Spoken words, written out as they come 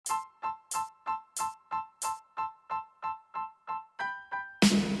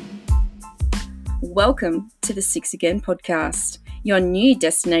Welcome to the Six Again podcast, your new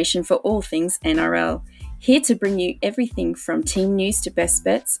destination for all things NRL. Here to bring you everything from team news to best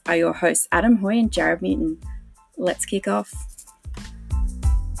bets are your hosts Adam Hoy and Jared Newton. Let's kick off.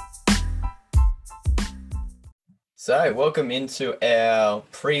 So, welcome into our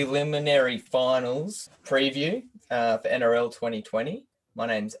preliminary finals preview for NRL 2020. My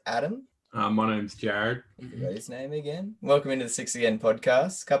name's Adam. My name's Jared. His name again. Welcome into the Six Again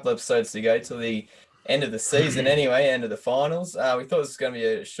podcast. A couple episodes to go till the end of the season anyway, end of the finals. We thought this was going to be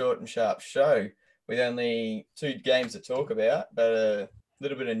a short and sharp show with only 2 games to talk about, but a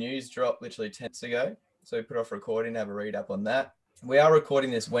little bit of news dropped literally 10 minutes ago. So we put off recording, have a read up on that. We are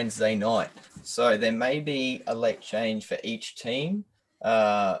recording this Wednesday night, so there may be a late change for each team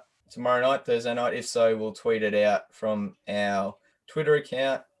tomorrow night, Thursday night. If so, we'll tweet it out from our Twitter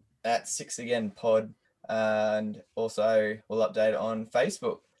account at Six Again Pod, and also we'll update it on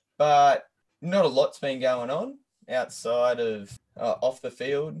Facebook. But not a lot's been going on outside of off the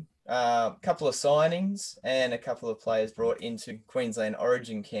field. A couple of signings and a couple of players brought into Queensland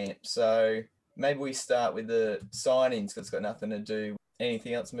Origin camp. So maybe we start with the signings because it's got nothing to do with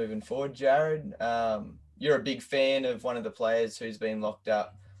anything else moving forward. Jared, you're a big fan of one of the players who's been locked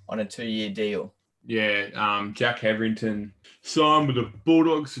up on a 2-year deal. Yeah, Jack Hetherington signed with the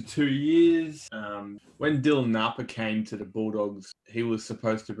Bulldogs for 2 years. When Dylan Napa came to the Bulldogs, he was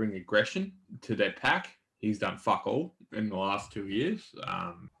supposed to bring aggression to their pack. He's done fuck all in the last 2 years.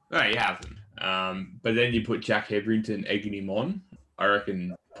 No, he hasn't. But then you put Jack Hetherington egging him on. I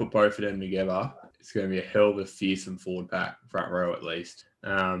reckon put both of them together, it's going to be a hell of a fearsome forward pack, front row at least.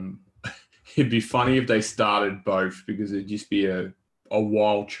 It'd be funny if they started both because it'd just be a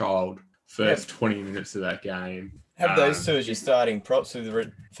wild child first 20 minutes of that game. Have those two as your starting props with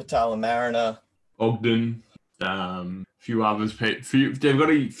Fatala Mariner, Ogden, a few others. They've got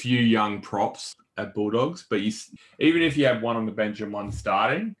a few young props at Bulldogs, but even if you have one on the bench and one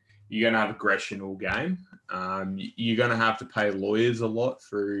starting, you're going to have aggression all game. You're going to have to pay lawyers a lot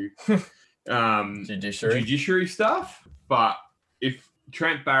through judiciary stuff. But if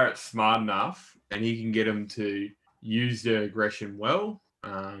Trent Barrett's smart enough and he can get them to use their aggression well,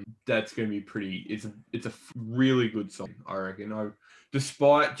 that's going to be pretty. It's a really good song, I reckon.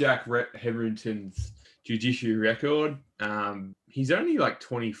 Despite Jack Hetherington's judiciary record, he's only like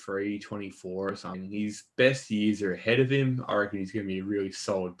 23, 24 or something. His best years are ahead of him. I reckon he's going to be a really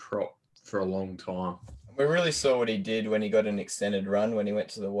solid prop for a long time. We really saw what he did when he got an extended run when he went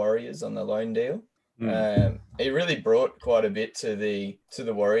to the Warriors on the loan deal. He really brought quite a bit to the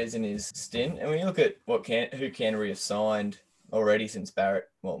Warriors in his stint. And when you look at who Canterbury have signed already since Barrett,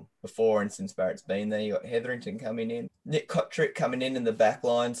 before and since Barrett's been there, you got Hetherington coming in, Nick Kotrick coming in the back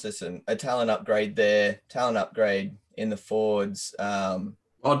line, so a talent upgrade there, talent upgrade in the forwards. Don't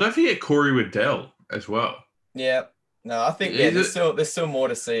forget Corey Waddell as well. Yeah, no, I think there's still more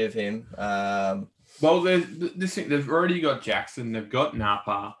to see of him. They've already got Jackson, they've got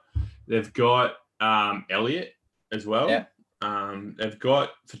Napa, they've got Elliott as well. Yeah. They've got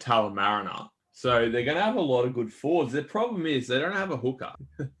Fatala Mariner. So they're going to have a lot of good forwards. The problem is they don't have a hooker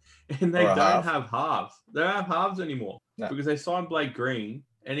and they don't have halves. They don't have halves anymore because they signed Blake Green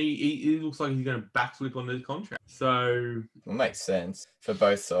and he looks like he's going to backflip on his contract. So it makes sense for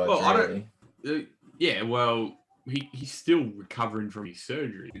both sides, really. He's still recovering from his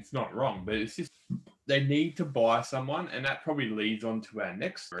surgery. It's not wrong, but it's just they need to buy someone, and that probably leads on to our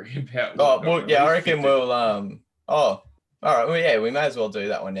next story about. I reckon we'll. All right. Well, yeah, we may as well do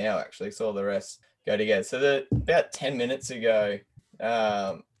that one now, actually, so all the rest go together. So about 10 minutes ago,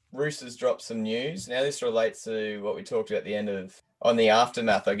 Roosters dropped some news. Now, this relates to what we talked about on the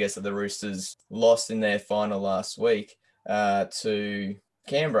aftermath, I guess, of the Roosters' loss in their final last week to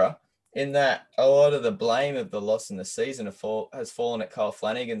Canberra, in that a lot of the blame of the loss in the season has fallen at Kyle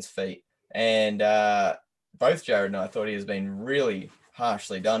Flanagan's feet. And both Jared and I thought he has been really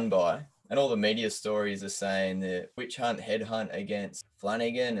harshly done by. And all the media stories are saying the witch hunt, headhunt against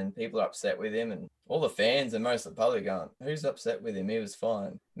Flanagan, and people are upset with him. And all the fans and most of the public going, who's upset with him? He was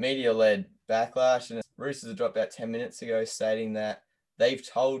fine. Media-led backlash. And Roosters dropped about 10 minutes ago stating that they've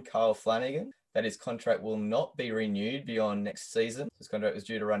told Kyle Flanagan that his contract will not be renewed beyond next season. His contract was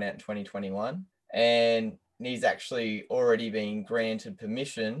due to run out in 2021. And he's actually already been granted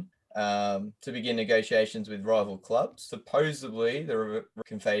permission to begin negotiations with rival clubs. Supposedly, they were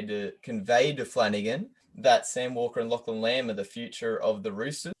conveyed to Flanagan that Sam Walker and Lachlan Lamb are the future of the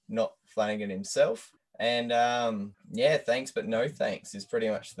Roosters, not Flanagan himself. And thanks but no thanks is pretty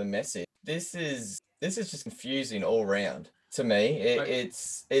much the message. This is just confusing all round to me.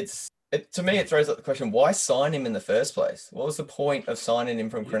 To me, it throws up the question: why sign him in the first place? What was the point of signing him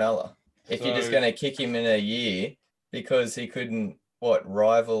from Cronulla? if you're just going to kick him in a year because he couldn't,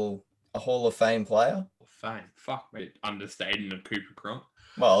 rival a Hall of Fame player? Fame. Fuck me. Understating of Cooper Cronk.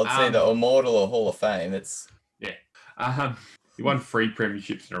 Well, it's either Immortal or Hall of Fame. It's... Yeah. He won 3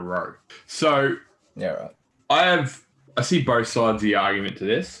 premierships in a row. So... Yeah, right. I see both sides of the argument to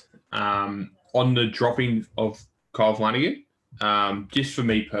this. On the dropping of Kyle Flanagan, just for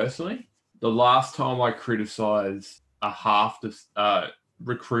me personally, the last time I criticised a half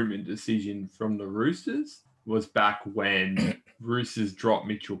recruitment decision from the Roosters was back when Roosters dropped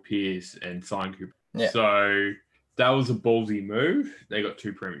Mitchell Pearce and signed Cooper. Yeah. So that was a ballsy move. They got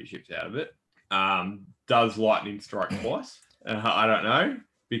 2 premierships out of it. Does lightning strike twice? I don't know,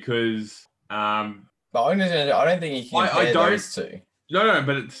 because... but I don't think you can compare those two. No,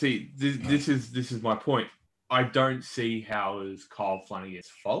 but see, this is my point. I don't see how it was Kyle Flanagan's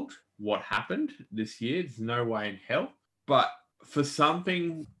fault what happened this year. There's no way in hell. But for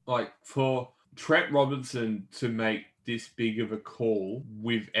something like for Trent Robinson to make this big of a call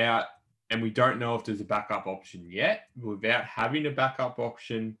without, and we don't know if there's a backup option yet, without having a backup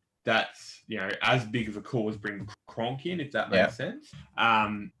option that's, as big of a call as bring Cronk in, if that makes sense.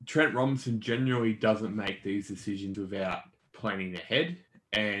 Trent Robinson generally doesn't make these decisions without planning ahead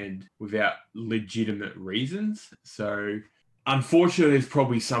and without legitimate reasons. So unfortunately, there's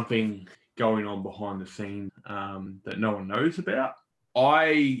probably something going on behind the scenes that no one knows about.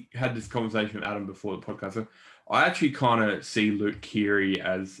 I had this conversation with Adam before the podcast. So I actually kind of see Luke Keary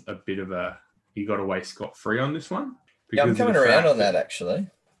as a bit of he got away scot-free on this one. Yeah, I'm coming around on that actually.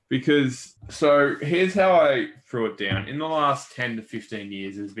 Because, so here's how I threw it down. In the last 10 to 15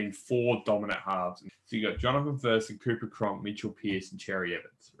 years, there's been 4 dominant halves. So you got Jonathan Thurston, Cooper Cronk, Mitchell Pearce, and Cherry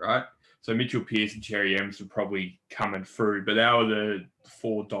Evans, right? So Mitchell Pearce and Cherry Evans were probably coming through, but they were the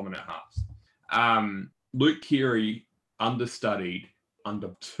 4 dominant halves. Luke Keary understudied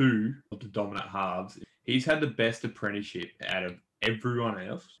under 2 of the dominant halves. He's had the best apprenticeship out of everyone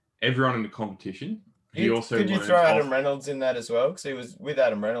in the competition. Could you throw Adam Reynolds in that as well? Because he was with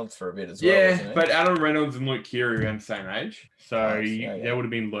Adam Reynolds for a bit as well. Yeah, but Adam Reynolds and Luke Keary are around the same age. So they would have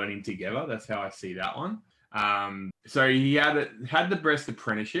been learning together. That's how I see that one. So he had the best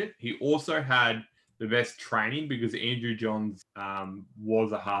apprenticeship. He also had the best training because Andrew Johns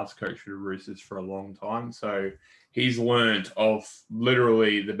was a halves coach for the Roosters for a long time. So he's learned of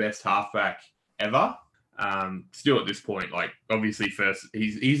literally the best halfback ever. Still at this point, like obviously first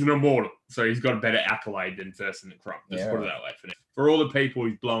he's an immortal, so he's got a better accolade than Thurston and Cronk. Let's put it that way for now. For all the people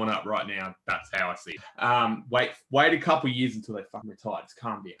he's blowing up right now, that's how I see it. Wait a couple of years until they fucking retire. It's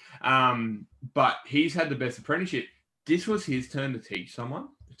calm down. But he's had the best apprenticeship. This was his turn to teach someone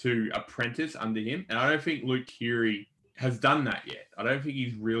to apprentice under him, and I don't think Luke Keary has done that yet. I don't think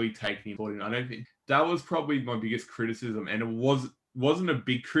he's really taken him forward. I don't think that was probably my biggest criticism, and it wasn't a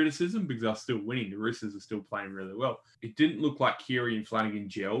big criticism because they're still winning. The Roosters are still playing really well. It didn't look like Keary and Flanagan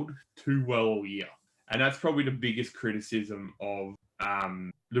gelled too well all year. And that's probably the biggest criticism of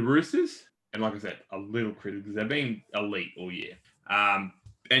the Roosters. And like I said, a little critical because they've been elite all year.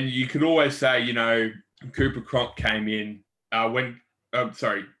 And you could always say, Cooper Cronk came in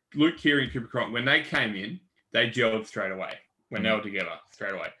Luke Keary and Cooper Cronk, when they came in, they gelled straight away when they were together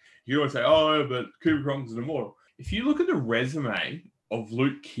straight away. You always say, but Cooper Cronk's an immortal. If you look at the resume of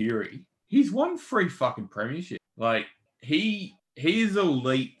Luke Keary, he's won 3 fucking premierships. Like, he is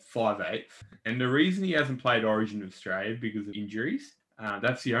elite 5'8", and the reason he hasn't played Origin of Australia because of injuries,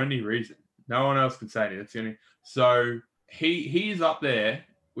 that's the only reason. No one else could say that. That's the only. So he is up there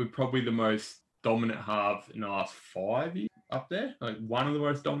with probably the most dominant half in the last 5 years. Up there, like one of the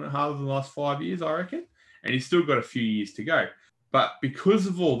most dominant halves in the last 5 years, I reckon. And he's still got a few years to go. But because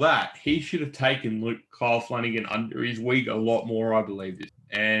of all that, he should have taken Kyle Flanagan under his wing a lot more, I believe.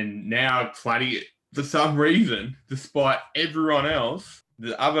 And now Flanagan, for some reason, despite everyone else,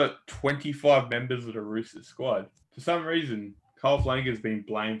 the other 25 members of the Roosters squad, for some reason, Kyle Flanagan's been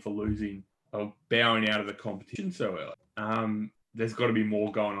blamed for losing or bowing out of the competition so early. There's got to be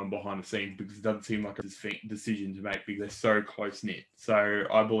more going on behind the scenes because it doesn't seem like a decision to make because they're so close-knit. So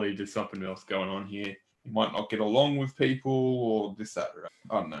I believe there's something else going on here. You might not get along with people or this, that, or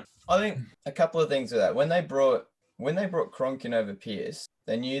I don't know. I think a couple of things with that. When they brought Cronk in over Pearce,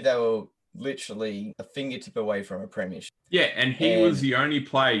 they knew they were literally a fingertip away from a premiership. Yeah, and he was the only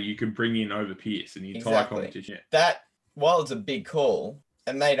player you could bring in over Pearce in the entire competition. That, while it's a big call,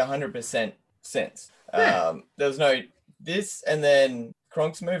 it made 100% sense. Yeah. There was no this, and then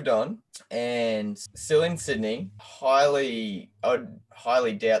Cronk's moved on, and still in Sydney. I'd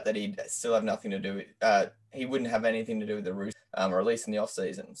highly doubt that he'd still have nothing to do with. He wouldn't have anything to do with the Roosters, or at least in the off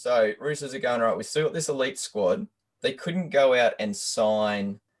season. So Roosters are going right. We still got this elite squad. They couldn't go out and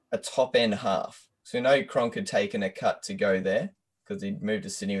sign a top end half. So we know Cronk had taken a cut to go there because he'd moved to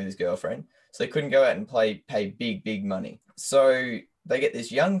Sydney with his girlfriend. So they couldn't go out and pay big money. So they get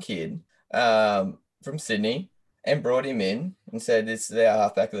this young kid from Sydney and brought him in and said, this is our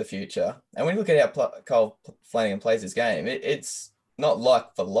halfback of the future. And when you look at how Cole Flanagan plays this game, it's not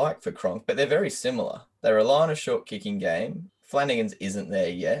like for Cronk, but they're very similar. They rely on a short kicking game. Flanagan's isn't there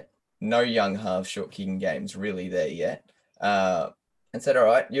yet. No young half short kicking game's really there yet. And said, all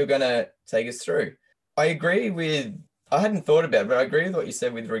right, you're going to take us through. I hadn't thought about it, but I agree with what you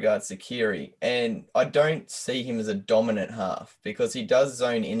said with regards to Keary. And I don't see him as a dominant half because he does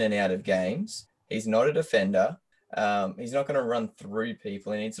zone in and out of games. He's not a defender. He's not going to run through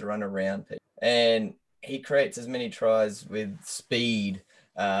people. He needs to run around people. And he creates as many tries with speed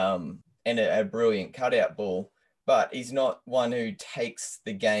and a brilliant cutout ball. But he's not one who takes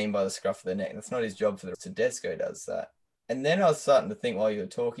the game by the scruff of the neck. That's not his job for Tedesco does that. And then I was starting to think while you were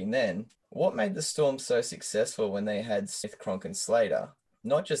talking then, what made the Storm so successful when they had Smith, Cronk and Slater?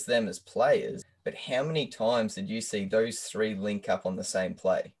 Not just them as players, but how many times did you see those three link up on the same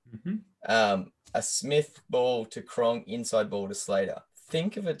play? Mm-hmm. A Smith ball to Cronk, inside ball to Slater.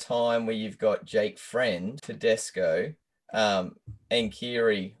 Think of a time where you've got Jake Friend, Tedesco, and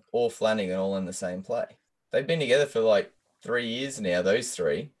Keary or Flanagan all in the same play. They've been together for like 3 years now, those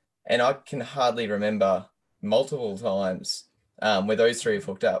three. And I can hardly remember multiple times where those three have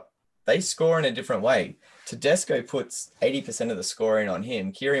hooked up. They score in a different way. Tedesco puts 80% of the scoring on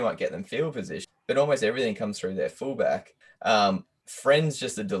him. Keary might get them field position, but almost everything comes through their fullback. Friend's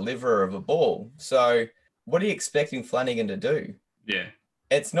just a deliverer of a ball. So what are you expecting Flanagan to do? Yeah.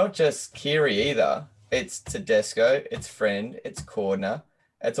 It's not just Keary either. It's Tedesco, it's Friend, it's Cordner,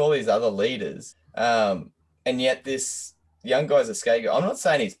 it's all these other leaders. And yet this young guy's a scapegoat. I'm not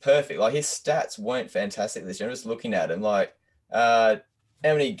saying he's perfect. Like his stats weren't fantastic this year. I'm just looking at him like, how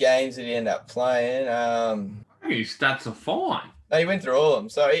many games did he end up playing? His stats are fine. No, he went through all of them.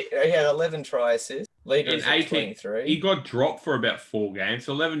 So he had 11 try assists. Leader is at 23. He got dropped for about 4 games.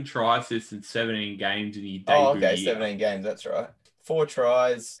 So 11 try assists in 17 games in his debut Oh, okay, year. 17 games. That's right. 4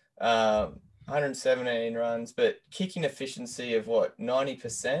 tries, 117 runs, but kicking efficiency of what,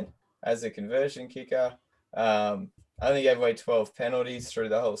 90% as a conversion kicker. Only gave away 12 penalties through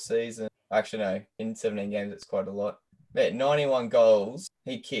the whole season. Actually, no, in 17 games, it's quite a lot. But 91 goals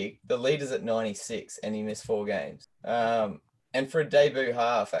he kicked. The leader's at 96, and he missed 4 games. And for a debut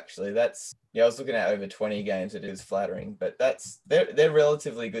half, actually, I was looking at over 20 games. It is flattering, but they're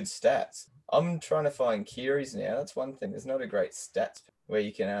relatively good stats. I'm trying to find Keary's now. That's one thing. There's not a great stats where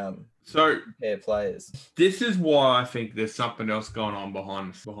you can compare players. This is why I think there's something else going on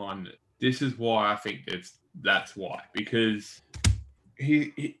behind it. This is why I think that's why. Because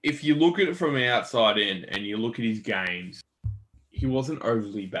if you look at it from the outside in and you look at his games, he wasn't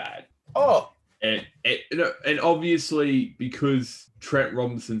overly bad. Oh. And obviously because Trent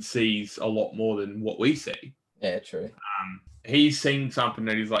Robinson sees a lot more than what we see. Yeah, true. He's seen something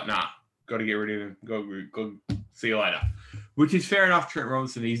that he's like, nah, got to get rid of him. Go, see you later. Which is fair enough, Trent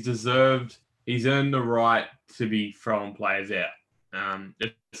Robinson. He's earned the right to be throwing players out.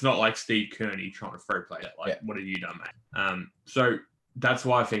 It's not like Steve Kearney trying to throw players out. Like, What have you done, mate? So that's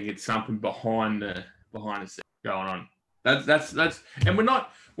why I think it's something behind the scenes going on. That's and we're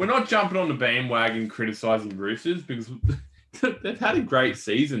not jumping on the bandwagon criticizing Roosters because they've had a great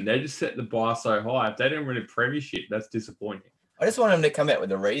season. They just set the bar so high. If they don't win a premiership, that's disappointing. I just want them to come out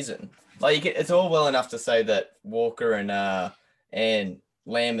with a reason. Like it's all well enough to say that Walker and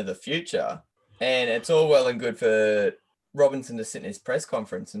Lamb are the future, and it's all well and good for Robinson to sit in his press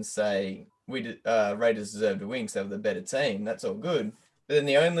conference and say Raiders deserve to win because they were the better team. That's all good. But then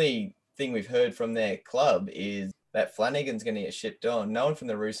the only thing we've heard from their club is that Flanagan's going to get shipped on. No one from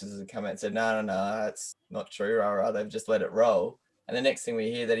the Roosters has come out and said, no, that's not true. They've just let it roll. And the next thing we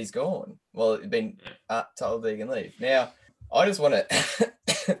hear that he's gone. Well, it's been told that he can leave. Now, I just want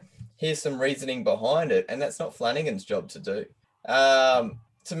to hear some reasoning behind it, and that's not Flanagan's job to do.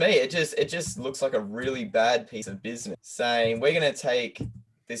 To me, it just looks like a really bad piece of business, saying we're going to take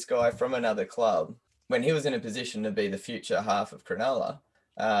this guy from another club when he was in a position to be the future half of Cronulla,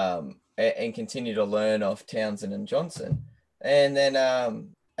 and continue to learn off Townsend and Johnson. And then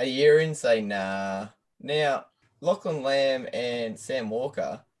a year in say, nah. Now, Lachlan Lamb and Sam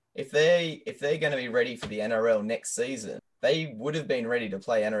Walker, if they're going to be ready for the NRL next season, they would have been ready to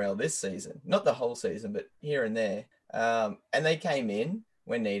play NRL this season. Not the whole season, but here and there. And they came in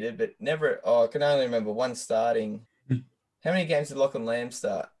when needed, but never... I can only remember one starting. How many games did Lachlan Lamb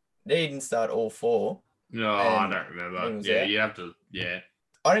start? They didn't start all 4. No, I don't remember. Yeah, you have to... Yeah.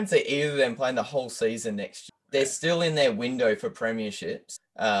 I didn't see either of them playing the whole season next they're still in their window for premierships.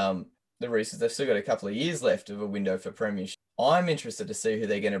 The Roosters, they've still got a couple of years left of a window for premiership. I'm interested to see who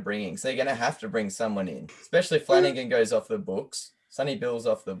they're going to bring in. So they're going to have to bring someone in, especially if Flanagan goes off the books, Sonny Bill's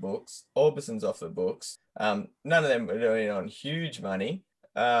off the books, Orbison's off the books. None of them are doing it on huge money.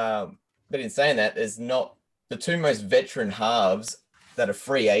 But in saying that, there's not the two most veteran halves that are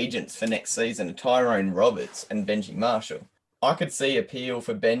free agents for next season are Tyrone Roberts and Benji Marshall. I could see appeal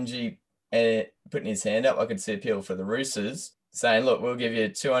for Benji putting his hand up. I could see appeal for the Roosters saying, look, we'll give you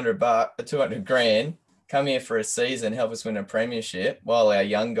 $200 grand, come here for a season, help us win a premiership while our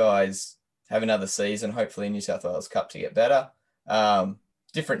young guys have another season, hopefully New South Wales Cup to get better.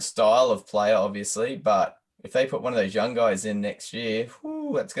 Different style of player, obviously, but if they put one of those young guys in next year,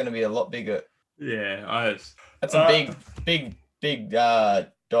 that's going to be a lot bigger. Yeah, that's a big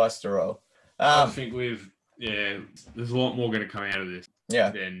dice to roll. I think there's a lot more going to come out of this.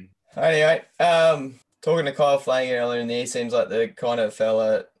 Yeah. Anyway, talking to Kyle Flanagan earlier in the year, seems like the kind of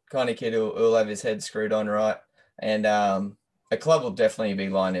kid who'll have his head screwed on right. And a club will definitely be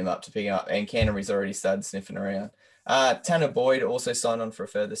lining him up to pick him up. And Canterbury's already started sniffing around. Tanner Boyd also signed on for a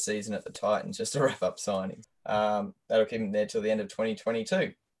further season at the Titans just to wrap up signings. That'll keep him there till the end of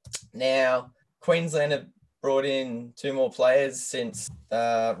 2022. Now, Queensland have brought in 2 more players since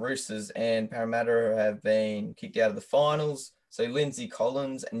Roosters and Parramatta have been kicked out of the finals. So Lindsay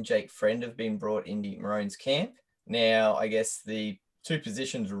Collins and Jake Friend have been brought into Maroon's camp. Now, I guess the 2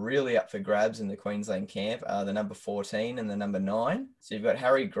 positions really up for grabs in the Queensland camp are the number 14 and the number 9. So you've got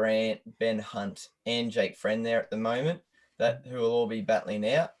Harry Grant, Ben Hunt, and Jake Friend there at the moment, who will all be battling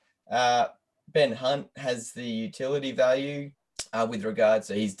out. Ben Hunt has the utility value with regards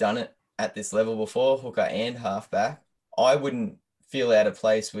to he's done it at this level before, hooker and halfback. I wouldn't feel out of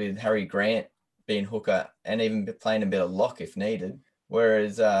place with Harry Grant being hooker and even playing a bit of lock if needed.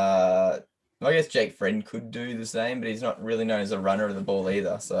 Whereas I guess Jake Friend could do the same, but he's not really known as a runner of the ball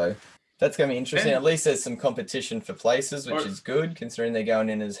either. So that's going to be interesting. At least there's some competition for places, which is good considering they're going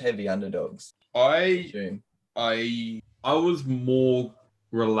in as heavy underdogs. I was more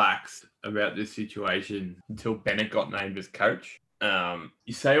relaxed about this situation until Bennett got named as coach.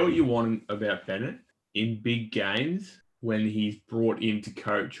 You say what you want about Bennett. In big games, when he's brought in to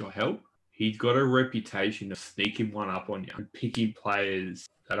coach or help, he's got a reputation of sneaking one up on you and picking players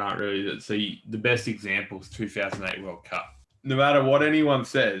that aren't really... So the best example is 2008 World Cup. No matter what anyone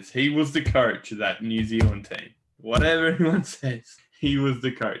says, he was the coach of that New Zealand team. Whatever anyone says, he was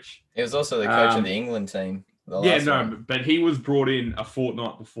the coach. He was also the coach of the England team. But he was brought in a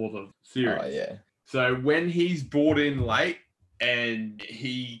fortnight before the series. Oh, yeah. So when he's brought in late and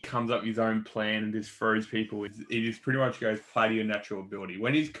he comes up with his own plan and just throws people, it just pretty much goes play to your natural ability.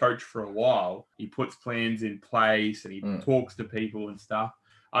 When he's coached for a while, he puts plans in place and he talks to people and stuff.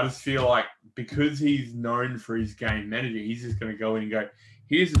 I just feel like because he's known for his game manager, he's just going to go in and go,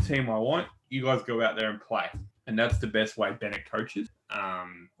 here's the team I want. You guys go out there and play. And that's the best way Bennett coaches.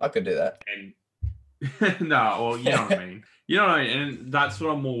 I could do that. And you know what I mean. You know what I mean? And that's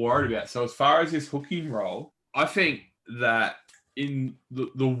what I'm more worried about. So as far as this hooking role, I think that in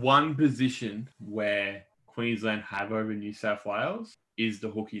the one position where Queensland have over New South Wales is the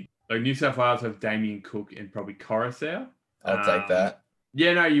hooking. Like New South Wales have Damien Cook and probably Coruscant. I'll take that.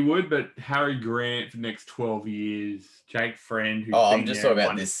 Yeah, no, you would, but Harry Grant for the next 12 years, Jake Friend, who's I'm just talking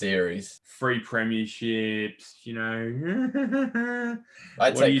about this series. 3 premierships, you know.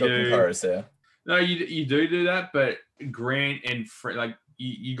 I'd take Cook and Coruscant. No, you do that, but Grant and Friend, like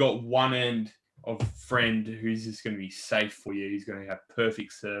you got one end of Friend who's just going to be safe for you. He's going to have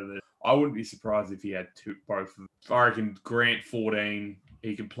perfect service. I wouldn't be surprised if he had both of them. I reckon Grant 14,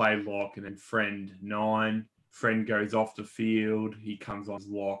 he can play lock, and then Friend 9. Friend goes off the field, he comes on his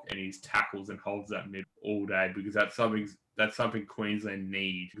lock and he tackles and holds that mid all day because that's something Queensland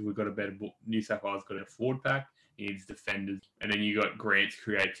needs. We've got a better New South Wales got a forward pack, he needs defenders, and then you got Grant's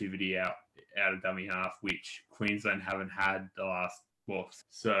creativity out of dummy half, which Queensland haven't had the last month.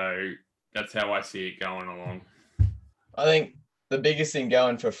 So that's how I see it going along. I think the biggest thing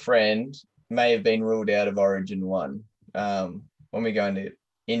going for Friend may have been ruled out of Origin 1. When we go into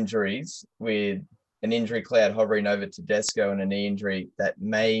injuries with an injury cloud hovering over Tedesco and a knee injury that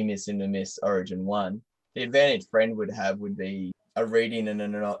may miss Origin 1, the advantage Friend would have would be a reading and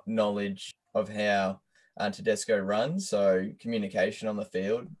a knowledge of how Tedesco runs, so communication on the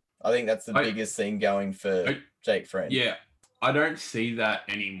field. I think that's the biggest thing going for Jake Friend. Yeah, I don't see that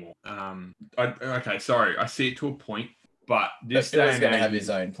anymore. I see it to a point, but this Phil's going to have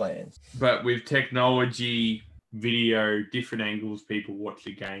his own plans. But with technology, video, different angles, people watch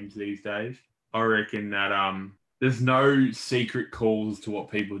the games these days. I reckon that there's no secret calls to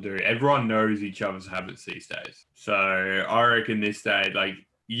what people do. Everyone knows each other's habits these days. So I reckon this day, like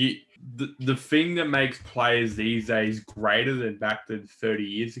the thing that makes players these days greater than back then 30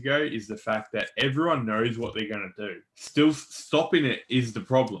 years ago is the fact that everyone knows what they're going to do. Still stopping it is the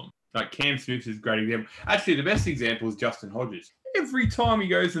problem. Like Cam Smith is a great example. Actually, the best example is Justin Hodges. Every time he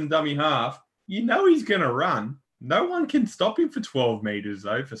goes in dummy half, you know he's going to run. No one can stop him for 12 meters,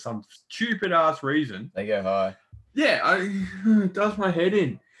 though, for some stupid-ass reason. They go high. Yeah, it does my head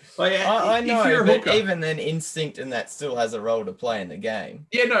in. Like, I know, but even then, instinct and that still has a role to play in the game.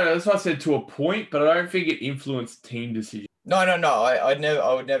 Yeah, no, that's what I said, to a point, but I don't think it influenced team decisions. No.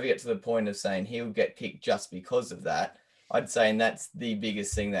 I would never get to the point of saying he'll get picked just because of that. I'd say, and that's the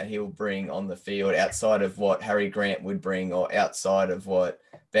biggest thing that he'll bring on the field outside of what Harry Grant would bring or outside of what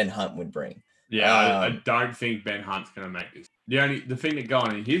Ben Hunt would bring. Yeah, I don't think Ben Hunt's going to make this. The thing that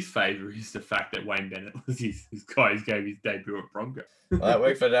going in his favour is the fact that Wayne Bennett was his guy who gave his debut at Bronco. Well, that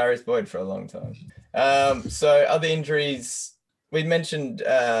worked for Darius Boyd for a long time. So other injuries, we mentioned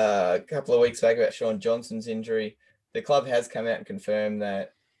a couple of weeks back about Sean Johnson's injury. The club has come out and confirmed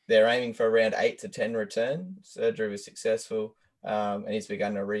that they're aiming for around 8 to 10 return. Surgery was successful, and he's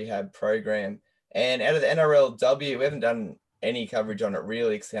begun a rehab program. And out of the NRLW, we haven't done any coverage on it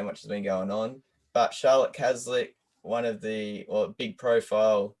really because how much has been going on. But Charlotte Caslick, one of the big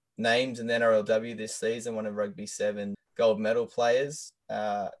profile names in the NRLW this season, one of Rugby 7 gold medal players,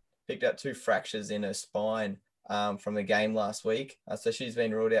 picked up 2 fractures in her spine from a game last week. So she's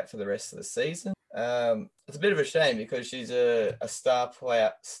been ruled out for the rest of the season. It's a bit of a shame because she's a star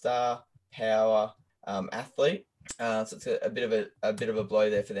power athlete. So it's a bit of a blow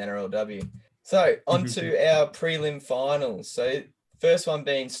there for the NRLW. So on to our prelim finals. So first one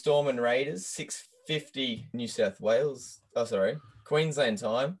being Storm and Raiders, 6:50 New South Wales. Queensland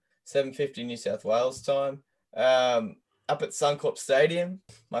time, 7:50 New South Wales time. Up at Suncorp Stadium,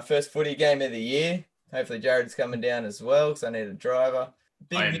 my first footy game of the year. Hopefully Jared's coming down as well because I need a driver.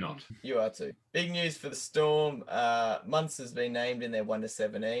 I am not. You are too. Big news for the Storm. Munster's been named in their 1 to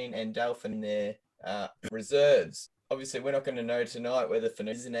 17 and Delphin in their reserves. Obviously, we're not going to know tonight whether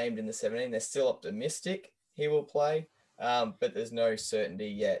Flanagone is named in the 17. They're still optimistic he will play, but there's no certainty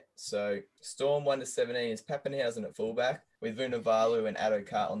yet. So Storm 1 to 17 is Pappenhausen at fullback with Vunivalu and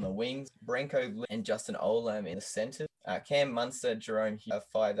Adokar on the wings, Branko and Justin Olam in the centre, Cam Munster, Jerome Hughes,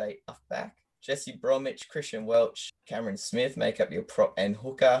 5'8" halfback. Jesse Bromwich, Christian Welch, Cameron Smith make up your prop and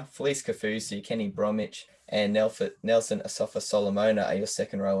hooker. Felice Kafusi, Kenny Bromwich, and Nelson Asafa Solomona are your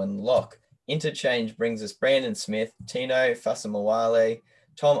second row and lock. Interchange brings us Brandon Smith, Tino Fasamawale,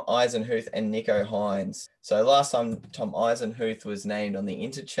 Tom Eisenhuth, and Nico Hines. So last time Tom Eisenhuth was named on the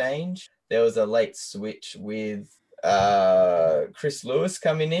interchange, there was a late switch with Chris Lewis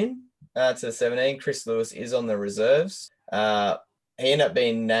coming in to the 17. Chris Lewis is on the reserves. He ended up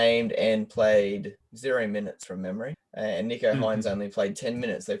being named and played 0 minutes from memory. And Nico Hines only played 10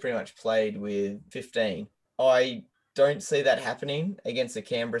 minutes. They pretty much played with 15. I don't see that happening against the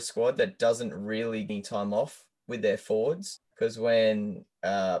Canberra squad that doesn't really need time off with their forwards. Because when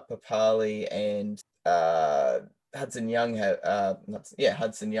Papali and Hudson Young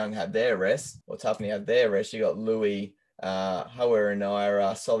had their rest, or Tupney had their rest, you got Louis,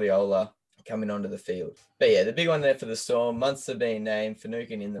 Hawaranira, Soliola coming onto the field. But yeah, the big one there for the Storm, Munster being named,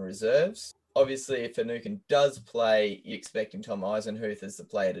 Finucane in the reserves. Obviously, if Finucane does play, you're expecting Tom Eisenhuth as the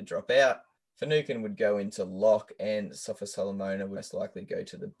player to drop out. Finucane would go into lock and Sofa Solomona would most likely go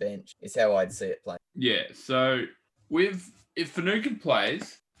to the bench, is how I'd see it playing. Yeah, so if Finucane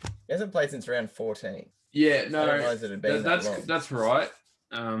plays... He hasn't played since round 14. Yeah, no, that's right.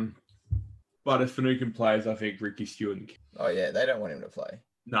 But if Finucane plays, I think Ricky Stewart... Oh yeah, they don't want him to play.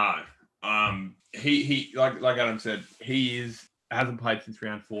 No. He like Adam said, hasn't played since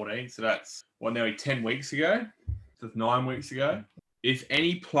round 14, so that's nearly 10 weeks ago. So that's 9 weeks ago. If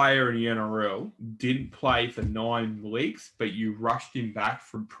any player in the NRL didn't play for 9 weeks, but you rushed him back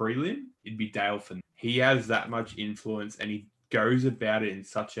from prelim, it'd be Dale Finucane. He has that much influence, and he goes about it in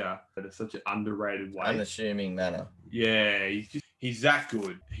such an underrated way, unassuming manner. Yeah, he's that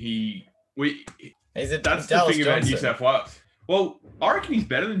good. That's the thing about New South Wales. Well, I reckon he's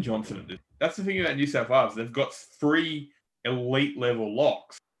better than Johnson at this. That's the thing about New South Wales. They've got 3 elite level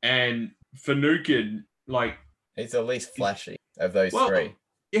locks, and Finucane, he's the least flashy of those 3.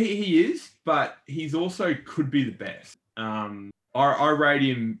 Yeah, he is, but he's also could be the best. I rate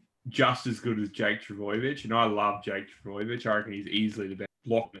him just as good as Jake Trbojevic, and I love Jake Trbojevic. I reckon he's easily the best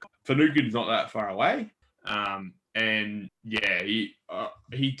lock. Finucane's not that far away, and yeah,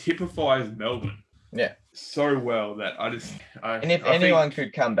 he typifies Melbourne. Yeah, so well that I if anyone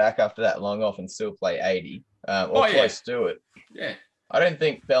could come back after that long off and still play 80, or close to it. Yeah. I don't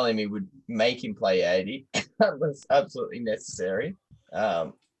think Bellamy would make him play 80 unless absolutely necessary.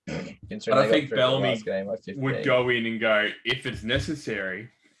 Considering I think Bellamy game, would go in and go, if it's necessary,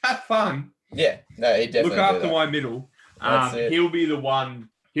 have fun. Yeah, no, he definitely look after my middle. He'll be the one.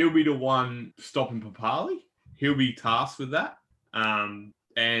 He'll be the one stopping Papali. He'll be tasked with that.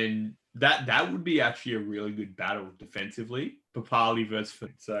 And that would be actually a really good battle defensively. Papali versus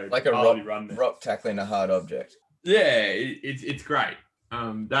so like Papali a rock tackling a hard object. Yeah, it's great.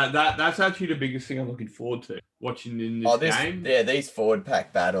 That's actually the biggest thing I'm looking forward to watching in this game. Yeah, these forward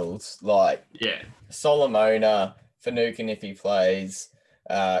pack battles, like Solomona, Finucane if he plays,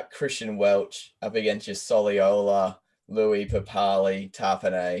 Christian Welch up against your Soliola, Louis, Papali,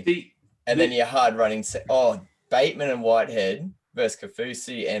 Tarpanay, then your hard running Bateman and Whitehead versus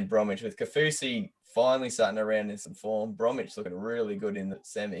Kafusi and Bromwich, with Kafusi finally starting to round in some form. Bromwich looking really good in the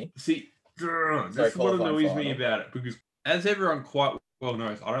semi. See, this is what annoys me about it, because as everyone quite well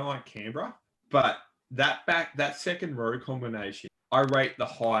knows, I don't like Canberra, but that second row combination, I rate the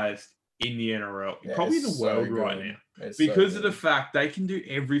highest in the NRL, probably in the world right now, because of the fact they can do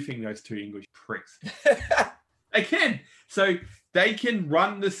everything those two English pricks. They can. So they can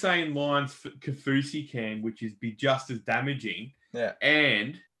run the same lines Kafusi can, which is be just as damaging. Yeah.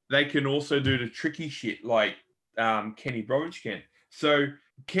 And they can also do the tricky shit like Kenny Bromwich can. So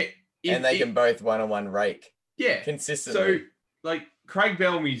they can both one-on-one rake. Yeah. Consistently. So like Craig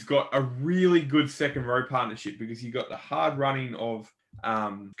Bellamy's got a really good second row partnership, because you got the hard running of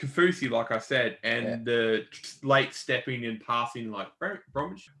Kafusi, like I said, and the late stepping and passing like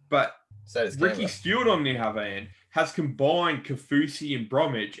Bromwich. But so does Ricky Stewart, on the other hand, has combined Kafusi and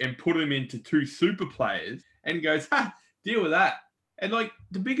Bromwich and put them into two super players, and goes, deal with that. And like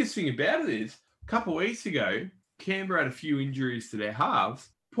the biggest thing about it is, a couple of weeks ago, Canberra had a few injuries to their halves,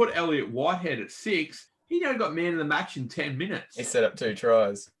 put Elliot Whitehead at 6. He now got man of the match in 10 minutes. He set up 2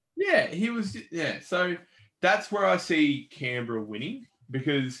 tries. Yeah, he was. Yeah, so that's where I see Canberra winning,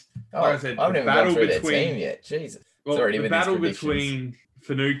 because, like I said, I haven't even gone through their team yet. Jesus. Well, the battle between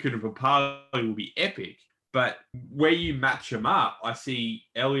Finucane and Papali will be epic. But where you match them up, I see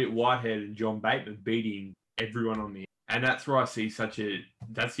Elliot Whitehead and John Bateman beating everyone on the. And that's where I see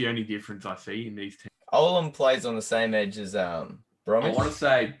that's the only difference I see in these teams. Olam plays on the same edge as Bromwich. I want to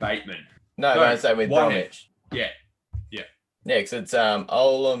say Bateman. No, I say with Bromwich. Yeah. Yeah, because it's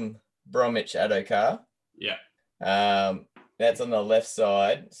Olam, Bromwich, Adokar. Yeah. That's on the left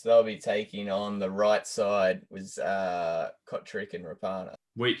side. So they'll be taking on the right side with Kotrick and Rapana.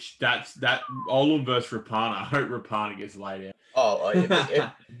 Which that Olam versus Rapana. I hope Rapana gets laid out.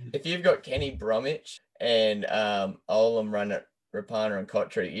 If you've got Kenny Bromwich and Olam run at Rapana and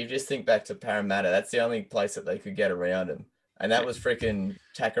Kotrick, you just think back to Parramatta. That's the only place that they could get around him. And that was freaking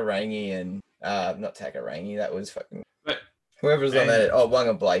Takarangi and not Takarangi. That was fucking whoever's on that.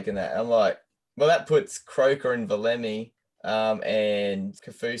 Wanga Blake and that. I'm like, well, that puts Croker and Valemi and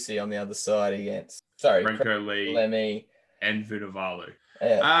Kafusi on the other side against Renko Lee, Valemi and Vunivalu.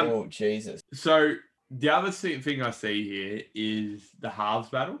 Oh Jesus! So the other thing I see here is the halves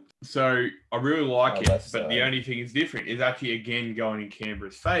battle. So I really like it, but the only thing is different is actually again going in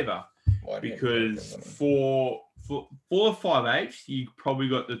Canberra's favour, because for the 5'8", you probably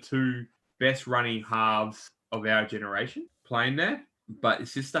got the 2 best running halves of our generation playing there, but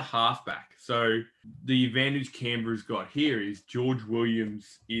it's just a halfback. So the advantage Canberra's got here is George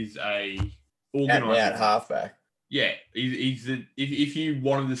Williams is a organised halfback. Yeah, he's if you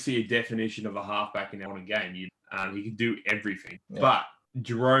wanted to see a definition of a halfback in a game, he can do everything. Yeah. But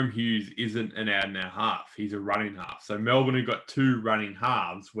Jerome Hughes isn't an out-and-out half. He's a running half. So Melbourne have got 2 running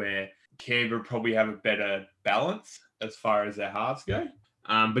halves, where Canberra probably have a better balance as far as their halves go.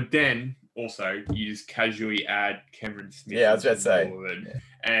 But then also you just casually add Cameron Smith. Yeah, I was about to say.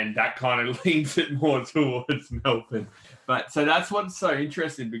 And that kind of leans it more towards Melbourne. But so that's what's so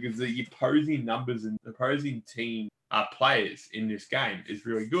interesting, because the opposing numbers and the opposing team players in this game is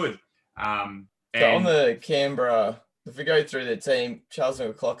really good. So on the Canberra, if we go through the team, Charles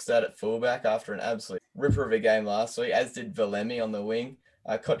McClockstad at fullback after an absolute ripper of a game last week, as did Valemi on the wing.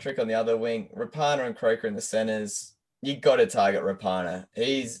 Kotrick on the other wing, Rapana and Croker in the centres. You got to target Rapana.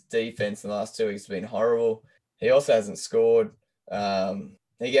 His defense in the last 2 weeks has been horrible. He also hasn't scored.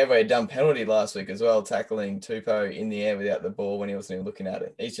 He gave away a dumb penalty last week as well, tackling Tupou in the air without the ball when he wasn't even looking at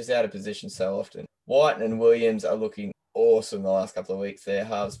it. He's just out of position so often. White and Williams are looking awesome the last couple of weeks. They're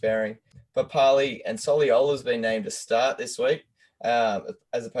halves pairing. Papali and Soliola's been named to start this week,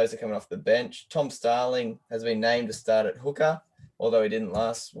 as opposed to coming off the bench. Tom Starling has been named to start at hooker, although he didn't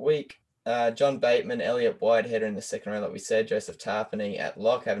last week. John Bateman, Elliot Whitehead in the second row, like we said. Joseph Tarpany at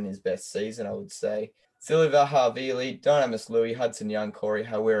lock, having his best season, I would say. Silva, Havili, Dynamis Louis, Hudson Young, Corey,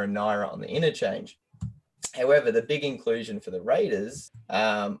 Hawera, Naira on the interchange. However, the big inclusion for the Raiders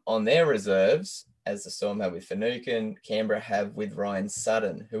on their reserves, as the Storm have with Finucane, Canberra have with Ryan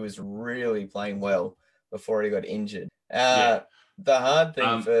Sutton, who was really playing well before he got injured. The hard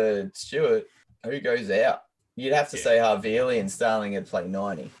thing for Stewart, who goes out? You'd have to say Havili and Starling would play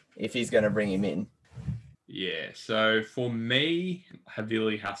 90 if he's going to bring him in. Yeah, so for me,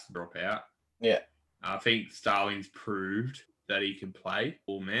 Havili has to drop out. Yeah. I think Starling's proved that he can play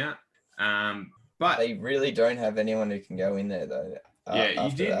full amount. But they really don't have anyone who can go in there, though.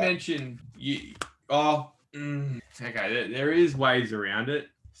 You did mention... okay, there is ways around it.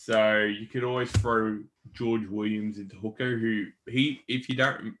 So you could always throw George Williams into hooker, I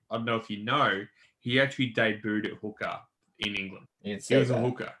don't know if you know, he actually debuted at hooker in England. He was a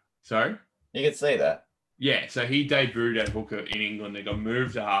hooker. So? You could see that. Yeah, so he debuted at hooker in England. They got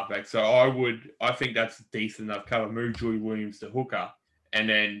moved to halfback. So I think that's decent enough cover. Move George Williams to hooker and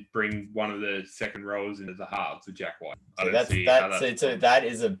then bring one of the second rows into the halves with Jack White. That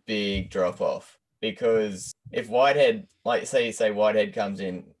is a big drop off because if Whitehead, like say Whitehead comes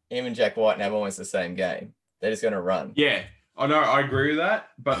in, him and Jack White have almost the same game. They're just going to run. Yeah, I know. I agree with that.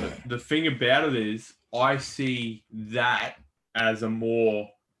 But the thing about it is I see that as a more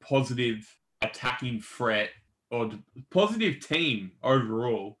positive attacking threat or positive team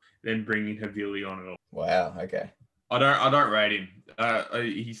overall than bringing Havili on at all. Wow. Okay. I don't rate him.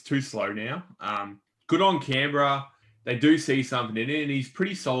 He's too slow now. Good on Canberra. They do see something in it, and he's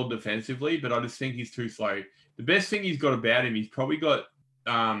pretty solid defensively, but I just think he's too slow. The best thing he's got about him, he's probably got,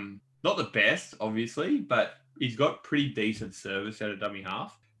 not the best, obviously, but he's got pretty decent service out of dummy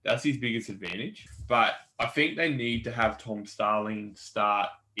half. That's his biggest advantage. But I think they need to have Tom Starling start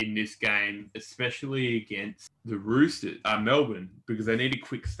in this game, especially against the Roosters, Melbourne, because they need a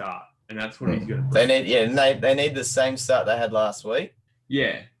quick start, and that's what he's going to bring. They need the same start they had last week.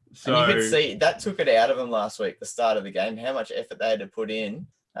 Yeah. So and you could see that took it out of them last week, the start of the game, how much effort they had to put in.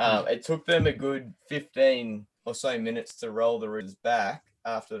 It took them a good 15 or so minutes to roll the Roosters back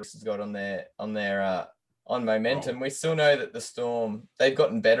after the Roosters got on momentum. We still know that the Storm, they've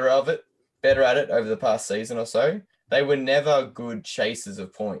gotten better at it over the past season or so. They were never good chasers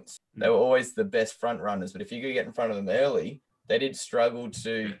of points. They were always the best front runners. But if you could get in front of them early, they did struggle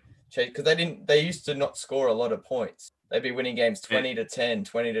to chase because they used to not score a lot of points. They'd be winning games 20-10,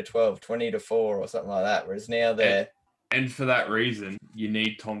 20-12, 20-4 or something like that. Whereas now they're... And for that reason, you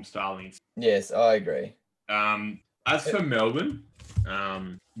need Tom Starling. Yes, I agree. As for Melbourne,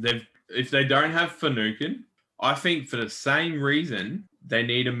 if they don't have Finucane, I think for the same reason, they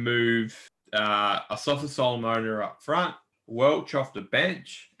need to move Asafa Solomona up front, Welch off the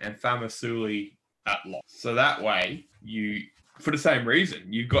bench, and Famasuli at lock. So that way, for the same reason,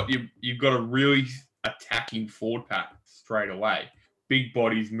 you've got a really attacking forward pack straight away. Big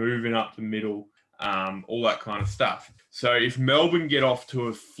bodies moving up the middle, all that kind of stuff. So if Melbourne get off to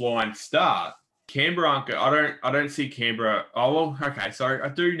a flying start, Canberra aren't good. I don't see Canberra. Oh well, okay. So I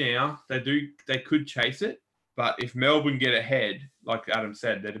do now. They could chase it, but if Melbourne get ahead, like Adam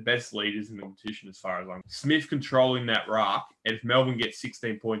said, they're the best leaders in the competition as far as I'm. Smith controlling that ruck, and if Melbourne gets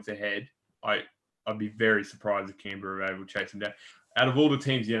 16 points ahead, I'd be very surprised if Canberra are able to chase them down. Out of all the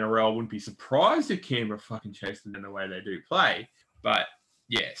teams in the NRL, I wouldn't be surprised if Canberra fucking chase them in the way they do play. But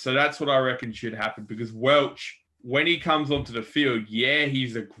yeah, so that's what I reckon should happen because Welch, when he comes onto the field, yeah,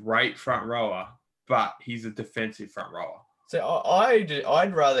 he's a great front rower, but he's a defensive front rower. So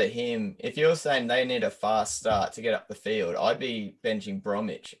I'd rather him, if you're saying they need a fast start to get up the field, I'd be benching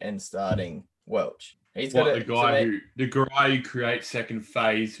Bromwich and starting Welch. He's got the guy who creates second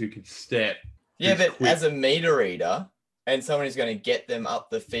phase, who can step. Yeah, but quick. As a meter reader and someone who's going to get them up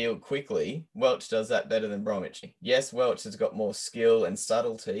the field quickly, Welch does that better than Bromwich. Yes, Welch has got more skill and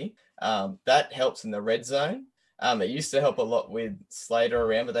subtlety. That helps in the red zone. It used to help a lot with Slater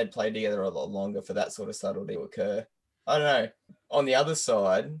around, but they'd play together a lot longer for that sort of subtlety to occur. I don't know. On the other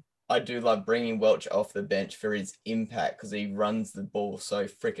side, I do love bringing Welch off the bench for his impact because he runs the ball so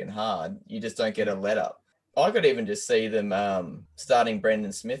freaking hard. You just don't get a let up. I could even just see them starting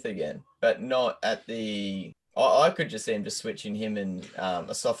Brendan Smith again, but not at the... I could just see him just switching him and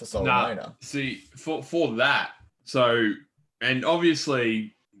Asafa Solomona. See, for that, so... And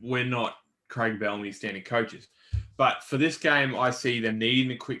obviously, we're not Craig Bellamy standing coaches. But for this game, I see them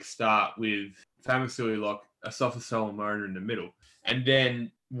needing a quick start with Famasuli Lock, Asafa Solomona in the middle. And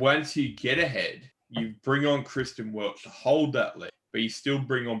then once you get ahead, you bring on Kristen Welch to hold that lead, but you still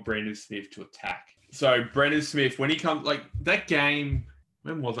bring on Brendan Smith to attack. So Brendan Smith, when he comes, like that game,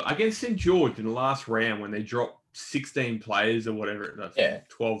 when was it? Against St. George in the last round when they dropped 16 players or whatever it was,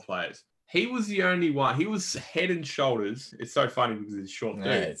 12 players. he was the only one. He was head and shoulders. It's so funny because he's short dude.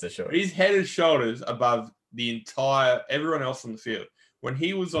 Yeah, it's a short. He's head and shoulders above everyone else on the field. When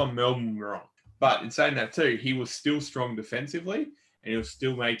he was on Melbourne, we were on. But in saying that too, he was still strong defensively and he was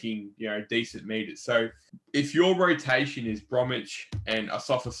still making, decent meters. So if your rotation is Bromwich and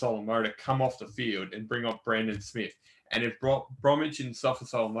Asafa Solomota come off the field and bring up Brandon Smith, and if Bromwich and Asafa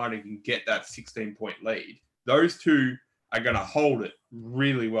Solomota can get that 16-point lead, those two are going to hold it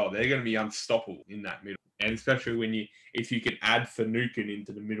really well. They're going to be unstoppable in that middle. And especially if you can add Finucane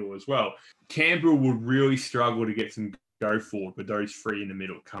into the middle as well, Canberra would really struggle to get some go forward with those three in the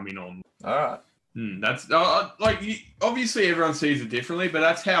middle coming on. All right. That's obviously everyone sees it differently, but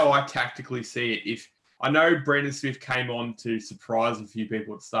that's how I tactically see it. If I know Brandon Smith came on to surprise a few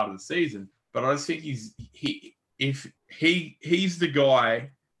people at the start of the season, but I just think he's the guy.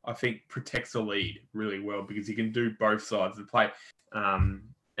 I think protects the lead really well because he can do both sides of the play. And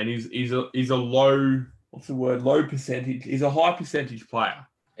he's a low percentage. He's a high percentage player.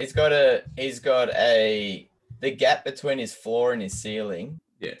 The gap between his floor and his ceiling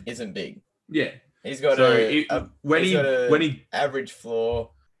isn't big. Yeah. He's got an average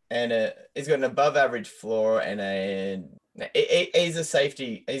floor and he's got an above average floor and he's a safe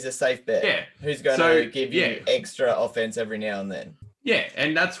bet. Yeah. Who's going to give you extra offense every now and then. Yeah,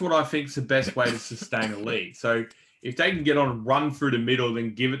 and that's what I think is the best way to sustain a lead. So if they can get on and run through the middle,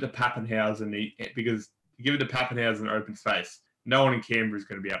 then give it to Pappenhausen because give it to Pappenhausen in open space. No one in Canberra is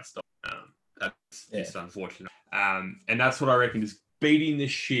going to be able to stop. That's just unfortunate. And that's what I reckon is beating the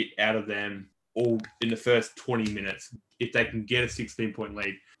shit out of them all in the first 20 minutes. If they can get a 16-point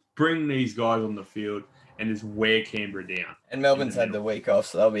lead, bring these guys on the field and just wear Canberra down. And Melbourne's had the week off,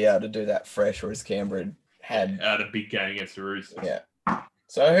 so they'll be able to do that fresh, whereas Canberra had a big game against the Roosters. Yeah.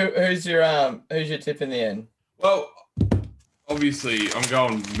 So who's your tip in the end? Well, obviously I'm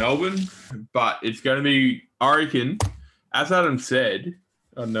going Melbourne, but it's going to be, I reckon, as Adam said,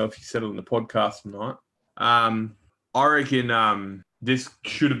 I don't know if he said it on the podcast or not. I reckon this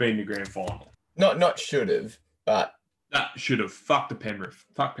should have been the grand final. Not should have, but that should have. Fuck the Penrith.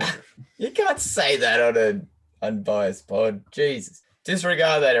 Fuck Penrith. You can't say that on an unbiased pod. Jesus.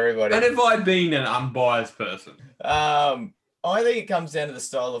 Disregard that, everybody. And if I'd been an unbiased person? I think it comes down to the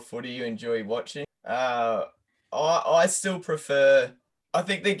style of footy you enjoy watching. I still prefer... I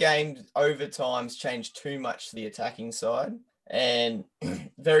think the game over time's changed too much to the attacking side. And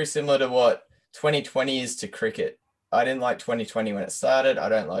very similar to what 2020 is to cricket. I didn't like 2020 when it started. I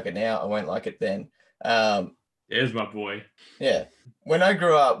don't like it now. I won't like it then. There's my boy. Yeah. When I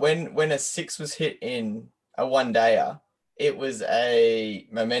grew up, when a six was hit in a one-dayer, it was a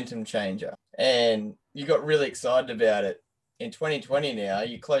momentum changer. And you got really excited about it. In 2020 now,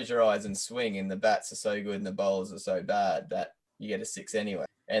 you close your eyes and swing, and the bats are so good and the bowlers are so bad that you get a six anyway,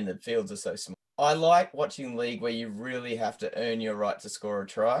 and the fields are so small. I like watching league where you really have to earn your right to score a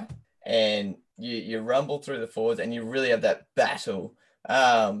try, and you rumble through the forwards, and you really have that battle.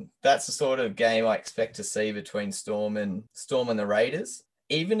 That's the sort of game I expect to see between Storm and the Raiders.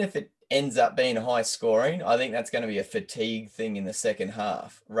 Even if it ends up being high scoring, I think that's going to be a fatigue thing in the second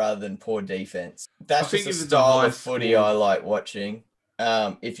half rather than poor defense. That's just a style of footy I like watching.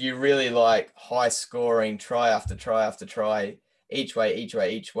 If you really like high scoring, try after try after try, each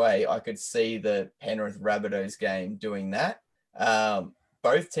way, I could see the Penrith Rabbitohs game doing that.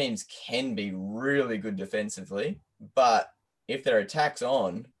 Both teams can be really good defensively, but if their attack's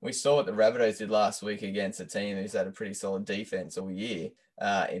on, we saw what the Rabbitohs did last week against a team who's had a pretty solid defense all year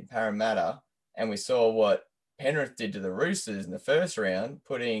in Parramatta, and we saw what Penrith did to the Roosters in the first round,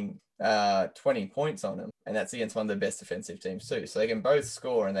 putting 20 points on them, and that's against one of the best defensive teams too. So they can both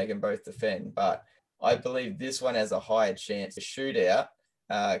score and they can both defend, but I believe this one has a higher chance of shootout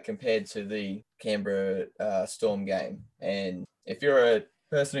compared to the Canberra Storm game. And if you're a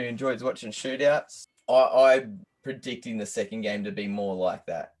person who enjoys watching shootouts, I'm predicting the second game to be more like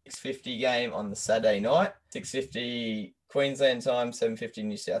that. 6:50 game on the Saturday night, 6:50 Queensland time, 7:50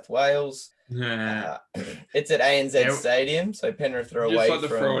 New South Wales. It's at ANZ Stadium, so Penrith are away from... Just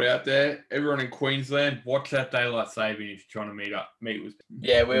like to throw it out there, everyone in Queensland, watch that daylight saving if you're trying to meet with...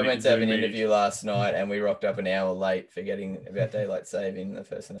 Yeah, we were meant to have an interview last night, and we rocked up an hour late forgetting about daylight saving in the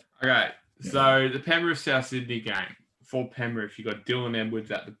first... Okay, so the Penrith-South Sydney game. For Penrith, you got Dylan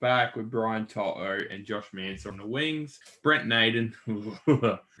Edwards at the back with Brian Toto and Josh Mansour on the wings, Brent Naden,